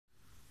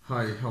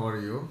Hi, how are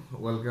you?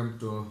 Welcome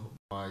to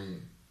my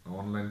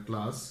online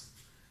class.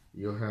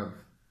 You have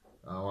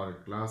our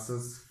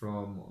classes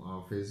from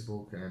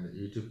Facebook and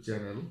YouTube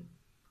channel.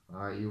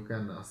 You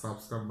can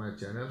subscribe my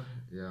channel.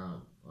 Yeah,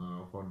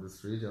 for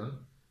this reason,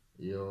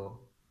 you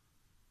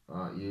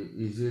you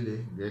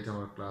easily get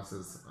our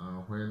classes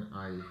when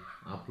I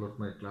upload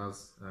my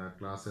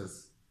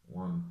classes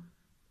on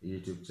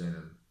YouTube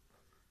channel.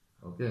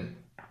 Okay.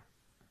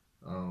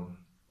 Um,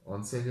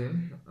 Once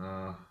again,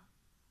 uh,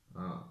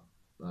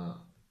 uh,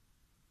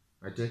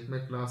 I take my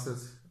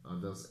classes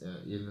in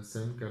the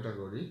same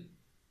category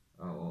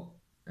uh,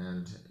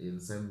 and in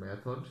same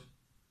method.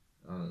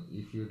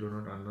 If you do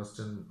not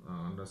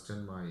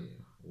understand my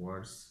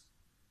words,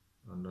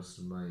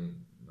 understand my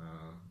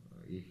uh,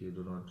 if you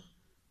do not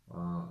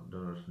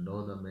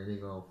know the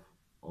meaning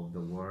of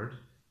the word,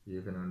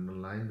 you can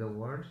underline the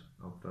word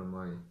after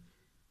my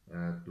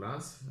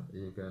class.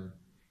 You can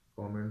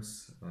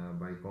comments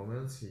by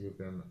comments. You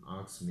can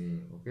ask me.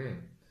 Okay,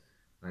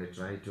 I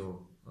try to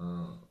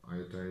I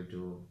try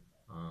to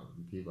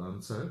give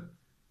answer.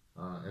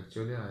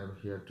 Actually, I am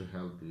here to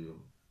help you.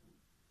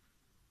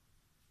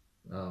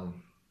 Um,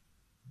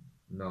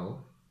 Now,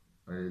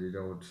 I read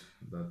out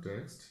the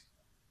text.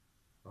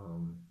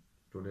 Um,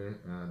 Today,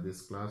 this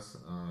class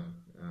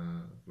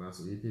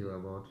with you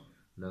about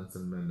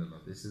Nelson Mandela.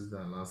 This is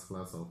the last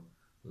class of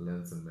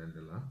Nelson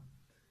Mandela.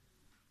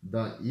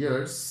 The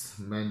years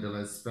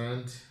Mandela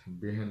spent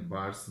behind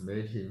bars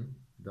made him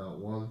the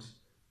world's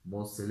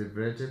most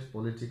celebrated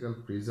political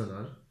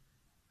prisoner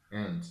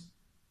and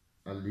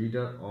a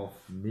leader of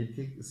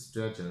mythic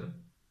stature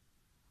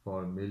for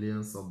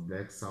millions of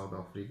black South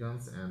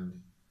Africans and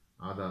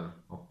other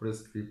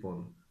oppressed people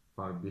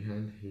far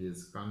behind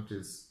his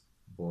country's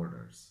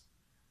borders.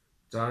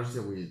 Charged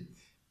with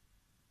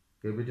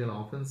capital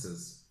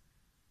offenses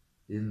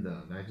in the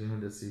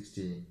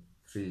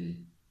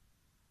 1963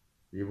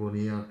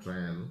 Rivonia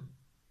trial,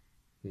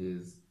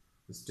 his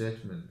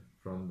statement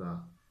from the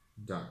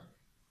dock,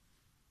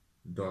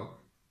 dock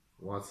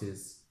was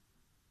his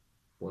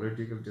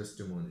political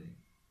testimony.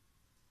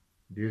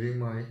 During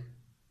my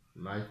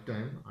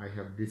lifetime, I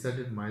have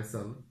decided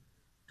myself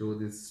to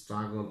this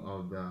struggle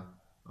of the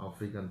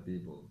African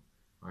people.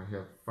 I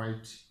have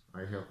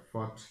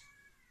fought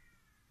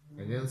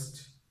against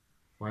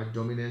white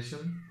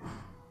domination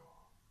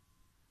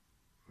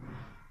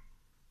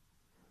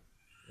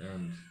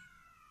and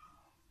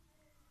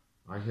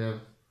I have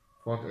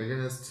fought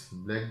against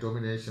black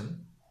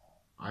domination.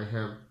 I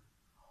have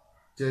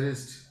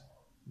cherished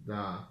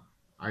the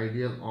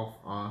ideal of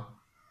a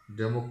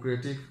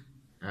democratic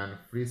and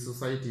free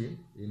society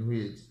in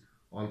which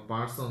all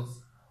persons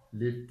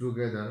live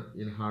together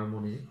in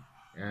harmony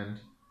and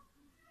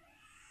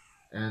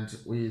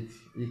with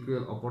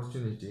equal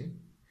opportunity,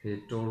 he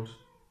told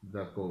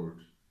the court.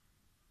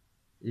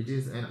 It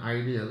is an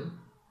ideal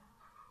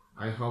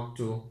I hope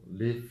to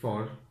live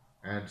for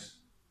and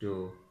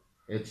to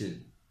achieve,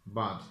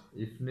 but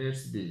if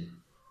needs be,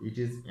 it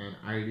is an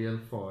ideal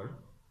for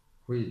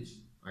which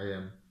I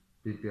am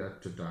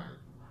prepared to die.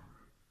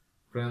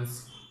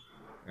 Friends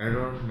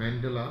Aaron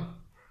Mandela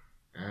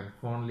and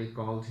fondly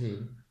called him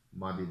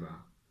Madiba,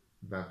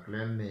 the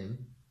clan name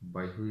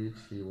by which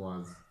he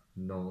was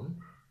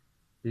known.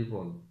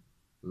 People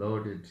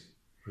lauded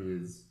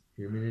his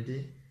humanity,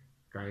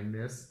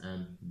 kindness,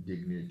 and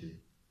dignity.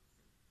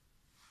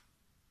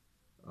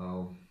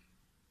 Uh,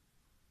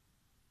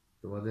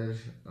 তোমাদের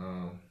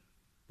আহ,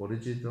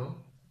 পরিচিত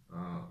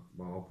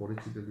বা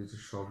অপরিচিত কিছু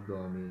শব্দ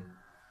আমি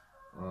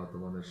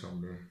তোমাদের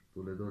সামনে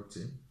তুলে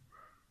ধরছি।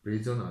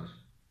 প্রিজনার,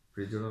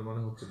 প্রিজনার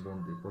মানে হচ্ছে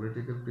বন্দী,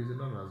 পলিটিক্যাল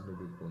প্রিজনার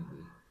রাজনৈতিক বন্দী।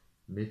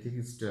 মিথিক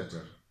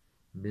স্ট্যাচার,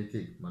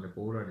 মিথিক মানে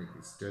পৌরাণিক,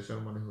 স্ট্যাচার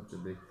মানে হচ্ছে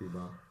ব্যক্তি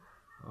বা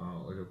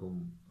ওইরকম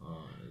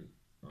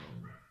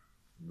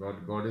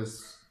গডেস,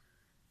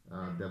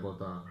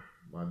 দেবতা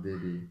বা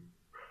দেবী,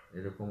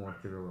 এরকম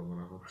অর্থে ব্যবহার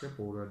করা হচ্ছে।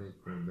 পৌরাণিক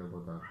কোন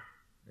দেবতা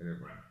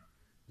এরকম,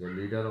 যে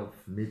লিডার অফ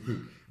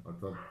মিথিক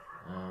অর্থাৎ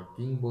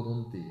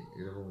কিংবদন্তি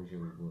এরকম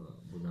হিসেবে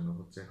বোঝানো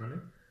হচ্ছে এখানে।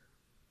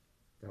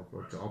 তারপর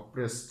হচ্ছে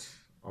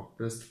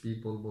অপ্রেসড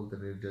পিপল বলতে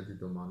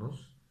নির্যাতিত মানুষ।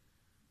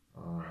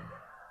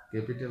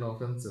 ক্যাপিটাল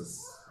অফেন্সেস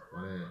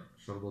মানে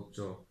সর্বোচ্চ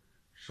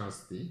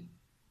শাস্তি।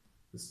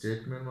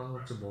 স্টেটমেন্ট মানে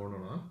হচ্ছে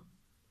বর্ণনা।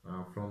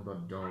 ফ্রম দ্য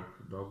ডগ,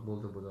 ডগ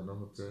বলতে বোঝানো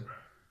হচ্ছে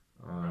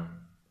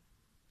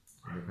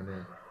যেখানে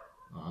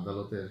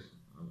আদালতের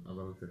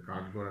আদালতের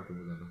কাঠগড়াকে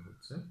বোঝানো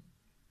হচ্ছে।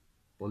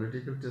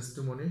 পলিটিক্যাল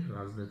টেস্টিমনি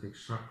রাজনৈতিক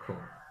সাক্ষ্য।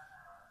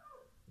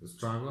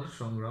 স্ট্রাগল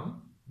সংগ্রাম,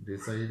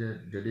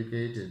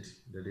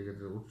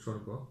 ডেডিকেটেড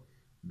উৎসর্গ।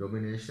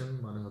 ডোমিনেশন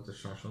মানে হচ্ছে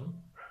শাসন।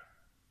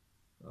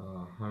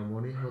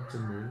 হারমোনি হচ্ছে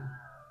মিল।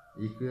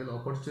 ইকুয়াল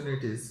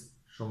অপরচুনিটিস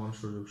সমান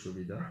সুযোগ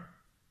সুবিধা।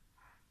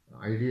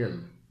 আইডিয়াল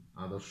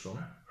আদর্শ।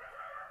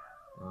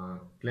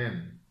 ক্ল্যান,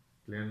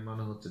 ক্ল্যান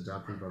মানে হচ্ছে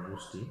জাতি বা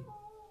গোষ্ঠী।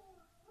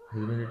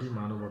 হিউম্যানিটি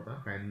মানবতা,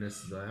 কাইন্ডনেস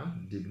দয়া,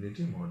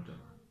 ডিগনিটি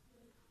মর্যাদা।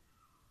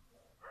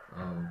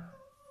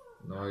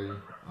 Now I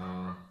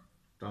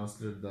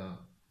translate the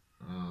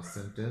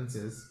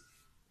sentences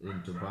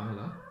into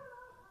Bangla.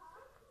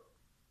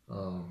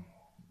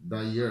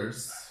 the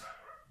years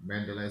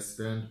Mandela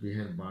spent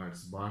behind bars.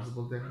 Bars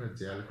বলতে এখানে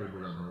জেলকে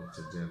বোঝানো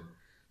হচ্ছে, জেল।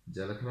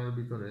 জেলখানার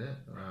ভিতরে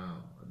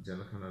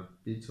জেলখানার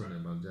পিছনে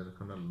বা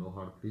জেলখানার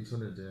লোহার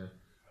পিছনে যে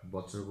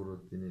বছরগুলো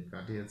তিনি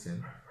কাটিয়েছেন,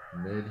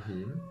 মেড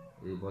হিম,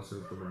 এই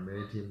বছরগুলো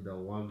made him the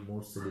world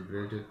most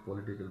celebrated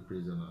political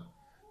prisoner.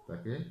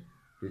 তাকে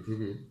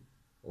পৃথিবীর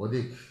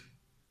অধিক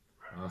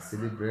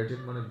সেলিব্রেটেড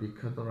মানে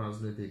বিখ্যাত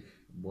রাজনৈতিক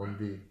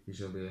বন্দী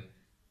হিসেবে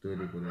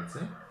তৈরি করেছে।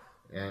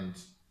 And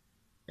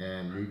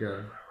leader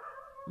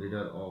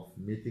leader of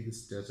mythic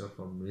stature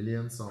for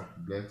millions of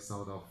black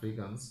South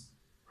Africans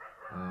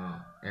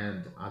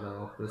and other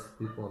oppressed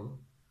people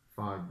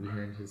far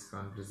behind his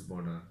country's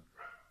border.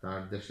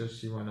 তার দেশের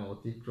সীমানা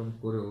অতিক্রম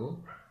করেও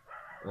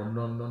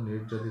অন্যান্য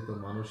নির্যাতিত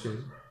মানুষের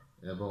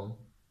এবং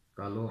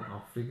কালো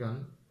আফ্রিকান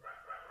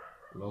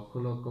লক্ষ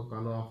লক্ষ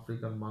কালো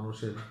আফ্রিকান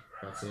মানুষের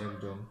কাছে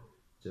একজন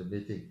যে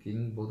ব্যতিক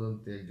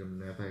কিংবদন্তি একজন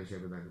নেতা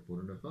হিসেবে তাকে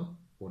পরিণত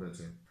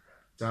করেছে।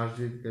 Charged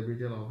with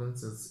capital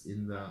offenses in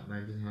the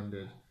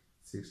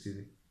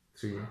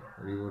 1963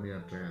 রিভোনিয়া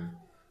trial,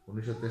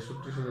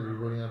 1963 সালে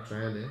রিভোনিয়া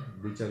ট্রায়ালে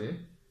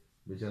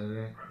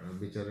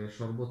বিচারে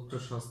সর্বোচ্চ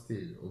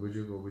শাস্তির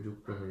অভিযোগে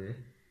অভিযুক্ত হয়ে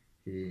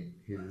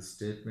his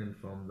statement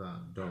from the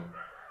dog,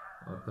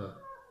 অর্থাৎ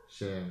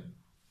সে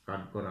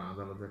কাঠগড়া,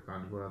 আদালতে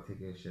কাঠগড়া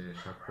থেকে সে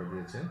সাক্ষ্য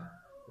দিয়েছে,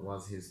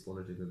 ওয়াজ হিজ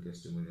পলিটিক্যাল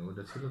টেস্টিমনি,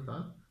 ওটা ছিল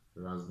তার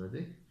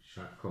রাজনৈতিক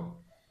সাক্ষ্য।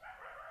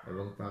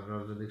 এবং তার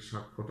রাজনৈতিক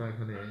সাক্ষ্যটা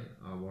এখানে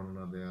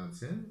বর্ণনা দেওয়া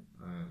আছে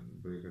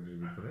ব্রেকেটের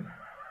ভিতরে,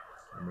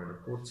 আমরা এটা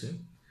পড়ছি।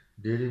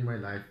 ডিউরিং মাই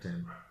লাইফ টাইম,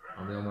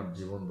 আমি আমার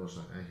জীবন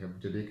দশা, I have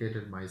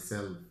dedicated my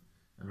self,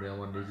 আমি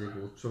আমার নিজেকে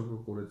উৎসর্গ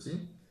করেছি,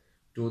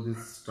 to this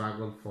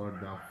struggle for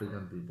the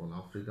African people,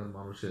 African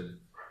মানুষের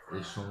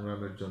এই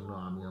সংগ্রামের জন্য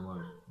আমি আমার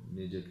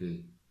নিজেকে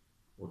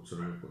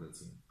উৎসর্গ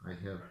করেছি। আই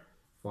হ্যাভ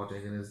ফট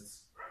এগেনস্ট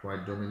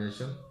হোয়াইট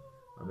ডমিনেশন,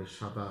 আমি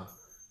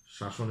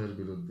শাসনের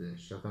বিরুদ্ধে,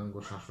 শ্বেতাঙ্গ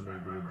শাসনের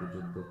বিরুদ্ধে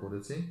যুদ্ধ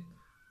করেছি।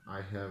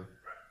 আই হ্যাভ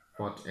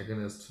ফট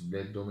এগেনস্ট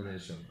ব্ল্যাক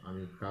ডমিনেশন,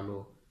 আমি কালো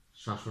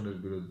শাসনের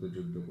বিরুদ্ধে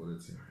যুদ্ধ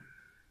করেছি।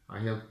 I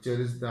have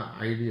cherish the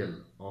ideal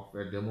of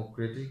a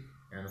democratic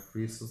and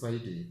free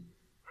society,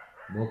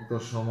 মুক্ত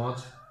সমাজ,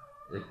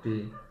 একটি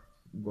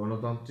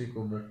গণতান্ত্রিক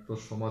ও মুক্ত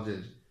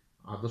সমাজের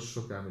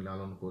আদর্শকে আমি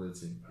লালন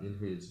করেছি। ইন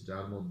হুইচ,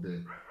 যার মধ্যে,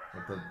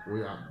 অর্থাৎ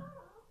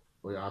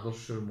ওই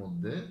আদর্শের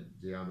মধ্যে,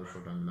 যে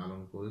আদর্শটা আমি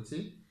লালন করেছি,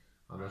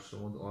 আদর্শের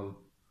মধ্যে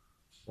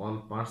all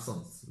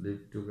persons live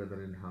together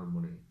in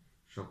harmony,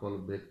 সকল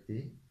ব্যক্তি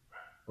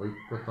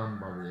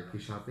ঐক্যতানভাবে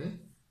একই সাথে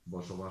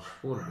বসবাস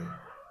করবে।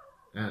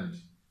 অ্যান্ড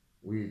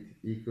উইথ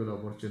ইকুয়াল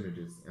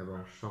অপরচুনিটিস, এবং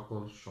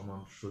সকল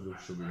সমান সুযোগ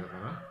সুবিধা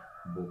তারা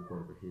ভোগ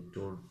করবে। হি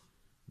টোল্ড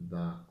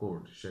দ্য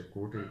কোর্ট, সে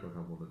কোর্টে এই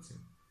কথা বলেছে।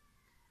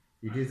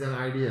 ইট ইজ অ্যান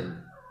আইডিয়াল,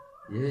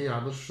 এই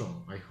আদর্শ,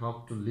 I hop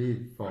two leave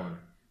for,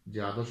 যে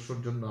আদর্শের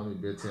জন্য আমি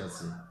বেঁচে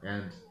আছি,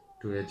 অ্যান্ড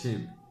টু অ্যাচিভ,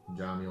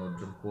 যা আমি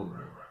অর্জন করব।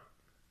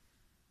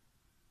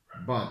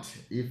 বাট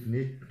ইফ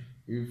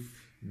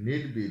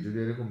নিড বি, যদি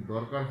এরকম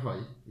দরকার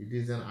হয়, ইট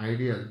ইজ অ্যান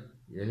আইডিয়াল,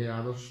 এই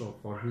আদর্শ,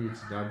 ফর হুইচ,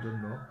 যার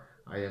জন্য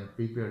I am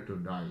prepare to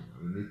die,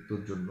 আমি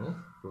মৃত্যুর জন্য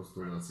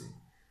প্রস্তুত আছি।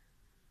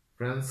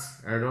 ফ্রেন্ডস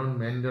অ্যাডর্ন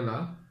ম্যান্ডেলা,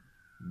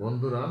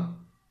 বন্ধুরা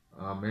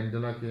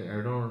ম্যান্ডেলাকে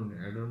অ্যাডর্ন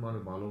মানে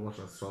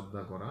ভালোবাসা,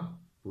 শ্রদ্ধা করা,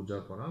 পূজা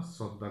করা,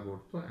 শ্রদ্ধা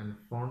করতো, অ্যান্ড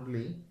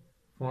ফন্ডলি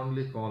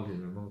কল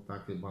হিম, এবং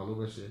তাকে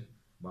ভালোবেসে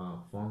বা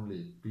ফন্ডলি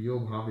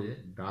প্রিয়ভাবে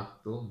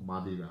ডাকতো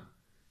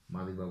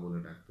মাদিবা বলে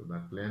ডাকতো। The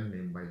clan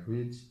name by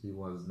which he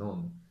was known,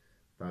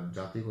 তার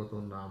জাতিগত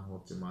নাম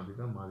হচ্ছে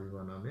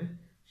মাদিবা নামে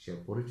সে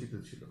পরিচিত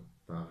ছিল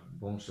তার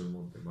বংশের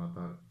মধ্যে বা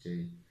তার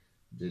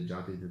যে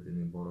জাতিতে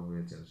তিনি বড়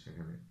হয়েছেন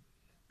সেখানে।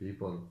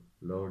 People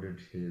lauded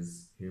his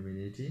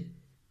humanity,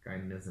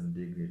 kindness and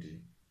dignity,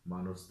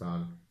 মানুষ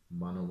তার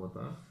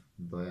মানবতা,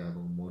 দয়া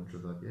এবং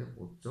মর্যাদাকে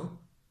উচ্চ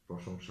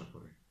প্রশংসা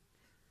করে।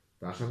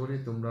 তো আশা করি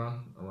তোমরা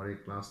আমার এই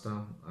ক্লাসটা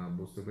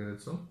বুঝতে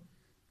পেরেছো।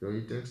 তো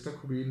এই টেক্সটটা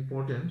খুবই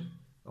ইম্পর্টেন্ট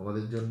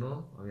আমাদের জন্য।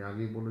 আমি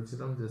আগেই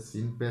বলেছিলাম যে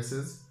সিন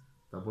প্যাসেজ,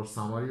 তারপর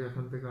সামারিও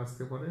এখান থেকে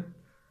আসতে পারে,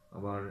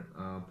 আবার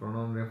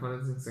প্রনাউন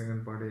রেফারেন্সিং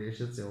সেকেন্ড পার্টে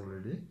এসেছে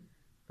অলরেডি,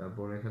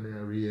 তারপর এখানে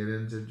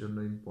রিঅ্যারেঞ্জের জন্য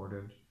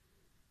ইম্পর্টেন্ট।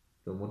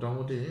 তো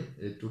মোটামুটি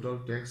এই total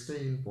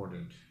টেক্সটাই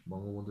important.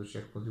 Bangabandhu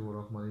Sheikh Mujibur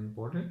Rahman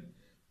important,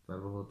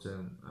 তারপর হচ্ছে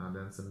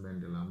নেলসন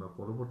ম্যান্ডেলা। আমরা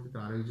পরবর্তীতে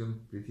আরেকজন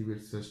পৃথিবীর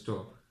শ্রেষ্ঠ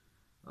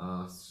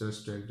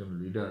একজন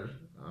লিডার,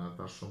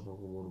 তার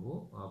সম্পর্কে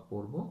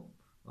পড়ব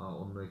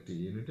অন্য একটি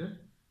ইউনিটে।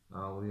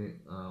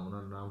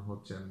 ওনার নাম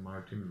হচ্ছেন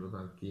মার্টিন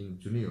লুথার কিং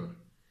জুনিয়র,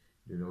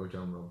 ওইটা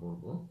আমরা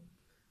পড়ব।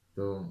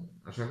 তো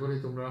আশা করি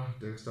তোমরা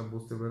টেক্সটটা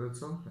বুঝতে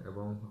পেরেছো,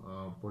 এবং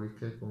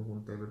পরীক্ষায় কোন কোন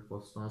টাইপের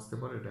প্রশ্ন আসতে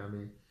পারে এটা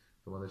আমি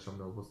তোমাদের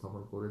সামনে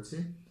উপস্থাপন করেছি।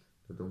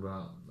 তো তোমরা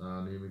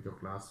নিয়মিত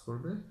ক্লাস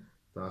করবে।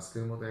 তো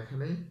আজকের মতো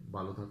এখানেই,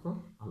 ভালো থাকো,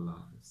 আল্লাহ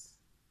হাফিজ।